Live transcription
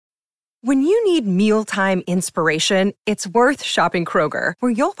When you need mealtime inspiration, it's worth shopping Kroger,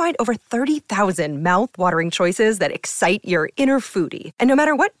 where you'll find over 30,000 mouth-watering choices that excite your inner foodie. And no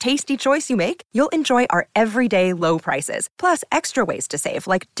matter what tasty choice you make, you'll enjoy our everyday low prices, plus extra ways to save,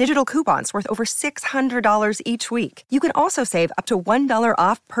 like digital coupons worth over $600 each week. You can also save up to $1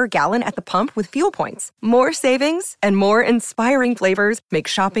 off per gallon at the pump with fuel points. More savings and more inspiring flavors make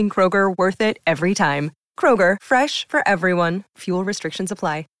shopping Kroger worth it every time. Kroger, fresh for everyone. Fuel restrictions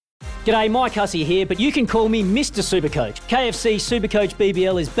apply. G'day, Mike Hussey here, but you can call me Mr. Supercoach. KFC Supercoach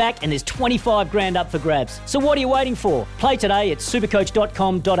BBL is back and there's 25 grand up for grabs. So what are you waiting for? Play today at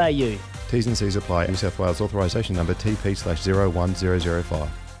supercoach.com.au. T's and C's apply. New South Wales authorisation number TP/01005.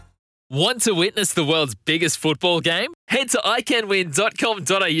 Want to witness the world's biggest football game? Head to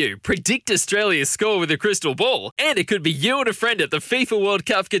iCanWin.com.au, predict Australia's score with a crystal ball, and it could be you and a friend at the FIFA World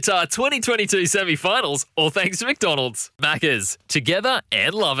Cup Qatar 2022 semi-finals, all thanks to McDonald's. Maccas, together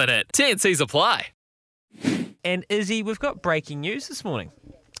and loving it. T&Cs apply. And Izzy, we've got breaking news this morning.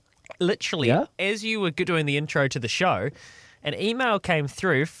 Literally, as you were doing the intro to the show, an email came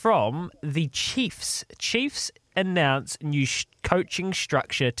through from the Chiefs. Chiefs announce new coaching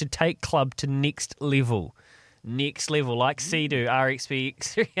structure to take club to next level. Next level, like Sea-Doo, RXP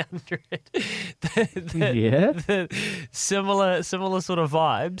X300. Similar sort of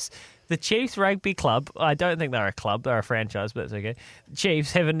vibes. The Chiefs Rugby Club, I don't think they're a club, they're a franchise, but that's okay. The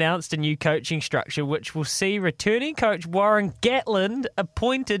Chiefs have announced a new coaching structure which will see returning coach Warren Gatland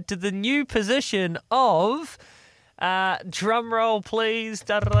appointed to the new position of, drum roll please,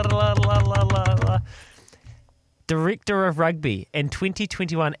 Director of Rugby, and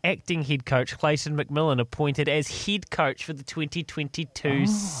 2021 acting head coach Clayton McMillan appointed as head coach for the 2022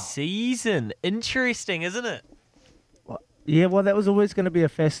 season. Interesting, isn't it? Yeah, well, that was always going to be a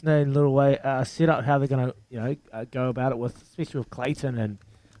fascinating little way set up how they're going to, go about it with, especially with Clayton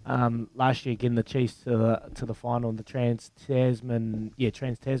and last year getting the Chiefs to the final in the Trans-Tasman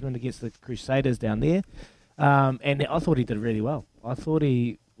against the Crusaders down there, and I thought he did really well. I thought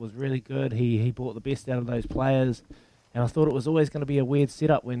he was really good. He brought the best out of those players, and I thought it was always going to be a weird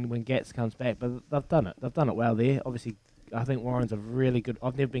setup when Gats comes back, but they've done it. They've done it well there. Obviously, I think Warren's a really good.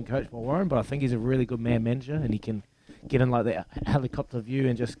 I've never been coached by Warren, but I think he's a really good man manager, and he can get in like that helicopter view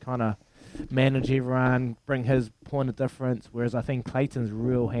and just kind of manage everyone, bring his point of difference. Whereas I think Clayton's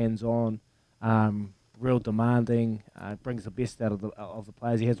real hands-on, real demanding, brings the best out of the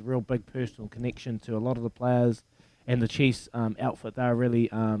players. He has a real big personal connection to a lot of the players. And the Chiefs outfit, they really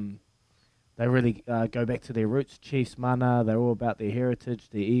go back to their roots. Chiefs mana, they're all about their heritage,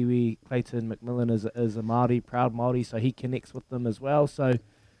 their iwi. Clayton McMillan is a Māori, proud Māori, so he connects with them as well. So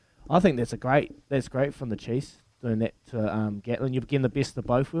I think that's great from the Chiefs doing that to Gatland. You're getting the best of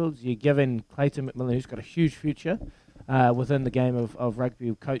both worlds. You're giving Clayton McMillan, who's got a huge future within the game of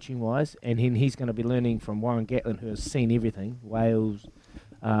rugby coaching wise, and he's going to be learning from Warren Gatland, who has seen everything. Wales.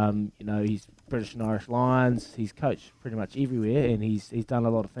 He's British and Irish Lions. He's coached pretty much everywhere, and he's done a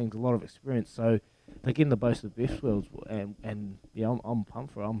lot of things, a lot of experience. So they're getting the best of the best worlds, and yeah, I'm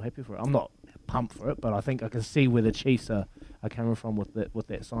pumped for it. I'm happy for it. I'm not pumped for it, but I think I can see where the Chiefs are coming from with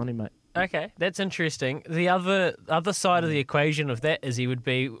that signing, mate. Okay, that's interesting. The other side of the equation of that is he would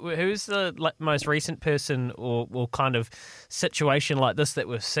be who's the most recent person or kind of situation like this that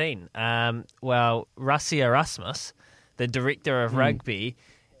we've seen. Rassie Erasmus, the director of rugby,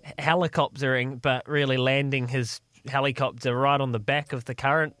 helicoptering, but really landing his helicopter right on the back of the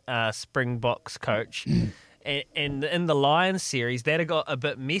current Springboks coach. And in the Lions series, that got a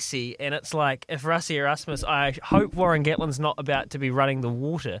bit messy, and it's like, if Rassie Erasmus, I hope Warren Gatland's not about to be running the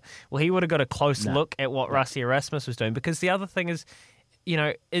water. Well, he would have got a close look at what Rassie Erasmus was doing, because the other thing is,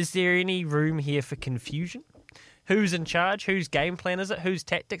 is there any room here for confusion? Who's in charge? Whose game plan is it? Whose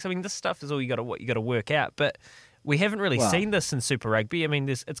tactics? I mean, this stuff is all you got to work out, but we haven't really seen this in Super Rugby. I mean,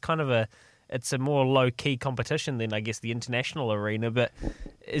 it's kind of it's a more low-key competition than, I guess, the international arena. But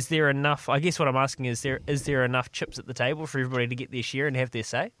is there enough? I guess what I'm asking is there enough chips at the table for everybody to get their share and have their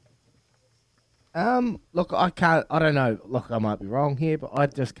say? Look, I don't know. Look, I might be wrong here, but I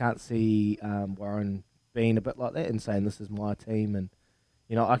just can't see Warren being a bit like that and saying this is my team. And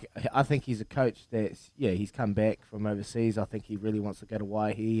I think he's a coach he's come back from overseas. I think he really wants to go to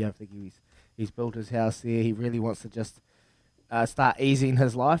Waihi. I think he's built his house there. He really wants to just start easing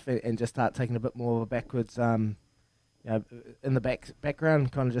his life and just start taking a bit more of a backwards, in the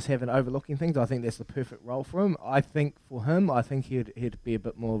background, kind of just having overlooking things. I think that's the perfect role for him. I think he'd be a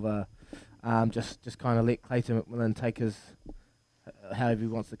bit more of a just kind of let Clayton McMillan take his however he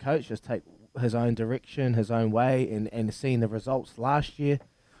wants to coach, just take his own direction, his own way, and seeing the results last year.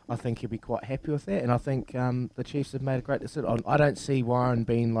 I think he'll be quite happy with that, and I think the Chiefs have made a great decision. I don't see Warren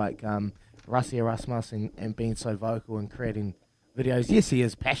being like Rassie Erasmus and being so vocal and creating videos. Yes, he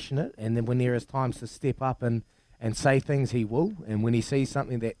is passionate, and then when there is times to step up and say things, he will. And when he sees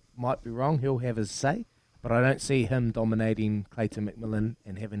something that might be wrong, he'll have his say. But I don't see him dominating Clayton McMillan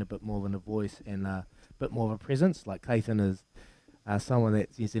and having a bit more of a voice and a bit more of a presence. Like Clayton is someone that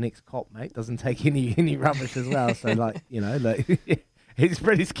is an ex-cop, mate, doesn't take any rubbish as well. So, like, you know, like, he's a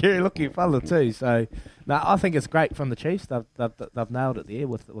pretty scary-looking fella too. So, no, I think it's great from the Chiefs. They've nailed it there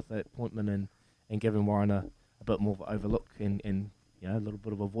with that appointment and giving Warren a bit more of an overlook and you know, a little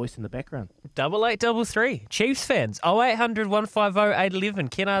bit of a voice in the background. 8833. Chiefs fans. 0800 150 811.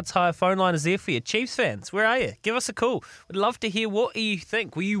 Kennard's Hire phone line is there for you. Chiefs fans, where are you? Give us a call. We'd love to hear what you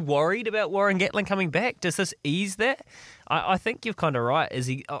think. Were you worried about Warren Gatland coming back? Does this ease that? I think you're kind of right. Is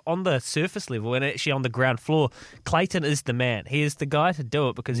he on the surface level and actually on the ground floor? Clayton is the man. He is the guy to do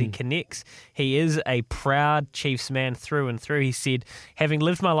it because he connects. He is a proud Chiefs man through and through. He said, having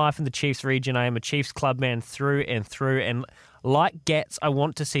lived my life in the Chiefs region, I am a Chiefs club man through and through. And like Gats, I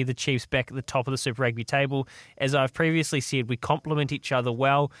want to see the Chiefs back at the top of the Super Rugby table. As I've previously said, we complement each other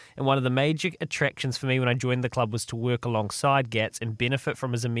well, and one of the major attractions for me when I joined the club was to work alongside Gats and benefit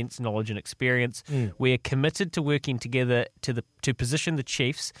from his immense knowledge and experience. We are committed to working together to position the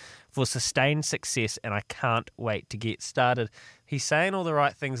Chiefs for sustained success, and I can't wait to get started. He's saying all the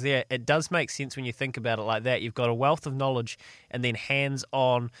right things there. It does make sense when you think about it like that. You've got a wealth of knowledge and then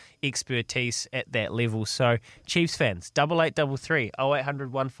hands-on expertise at that level. So, Chiefs fans, 8833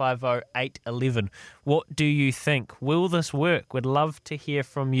 0800 150 811. What do you think? Will this work? We'd love to hear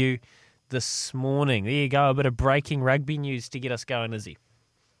from you this morning. There you go, a bit of breaking rugby news to get us going, Izzy.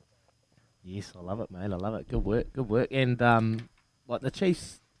 Yes, I love it, mate. I love it. Good work. And like the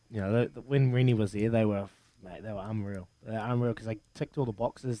Chiefs, you know, when Rennie was there, they were unreal. They're unreal because they ticked all the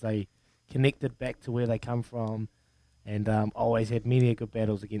boxes. They connected back to where they come from, and always had many good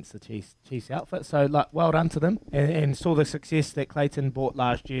battles against the Chiefs outfit. So, like, well done to them, and saw the success that Clayton brought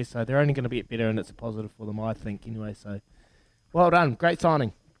last year. So they're only going to get better, and it's a positive for them, I think, anyway. So, well done. Great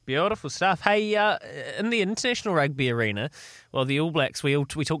signing. Beautiful stuff. Hey, in the international rugby arena, well, the All Blacks, we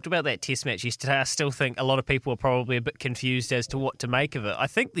talked about that test match yesterday. I still think a lot of people are probably a bit confused as to what to make of it. I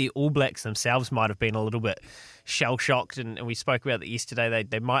think the All Blacks themselves might have been a little bit shell-shocked, and we spoke about that yesterday.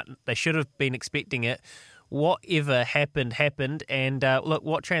 They should have been expecting it. Whatever happened, and look,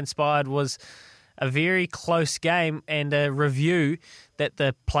 what transpired was a very close game and a review that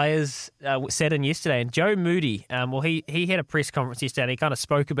the players sat in yesterday. And Joe Moody, he had a press conference yesterday and he kind of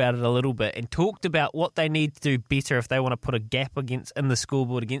spoke about it a little bit and talked about what they need to do better if they want to put a gap in the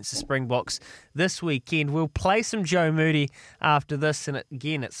scoreboard against the Springboks this weekend. We'll play some Joe Moody after this, and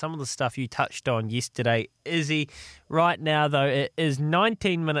again, it's some of the stuff you touched on yesterday, Izzy. Right now, though, it is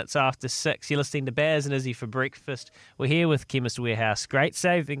 19 minutes after 6. You're listening to Baz and Izzy for breakfast. We're here with Chemist Warehouse. Great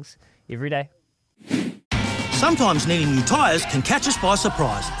savings every day. Sometimes needing new tyres can catch us by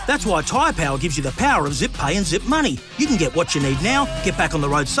surprise. That's why Tyre Power gives you the power of Zip Pay and Zip Money. You can get what you need now, get back on the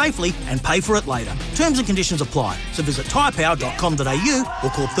road safely and pay for it later. Terms and conditions apply. So visit tyrepower.com.au or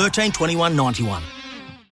call 13 21 91.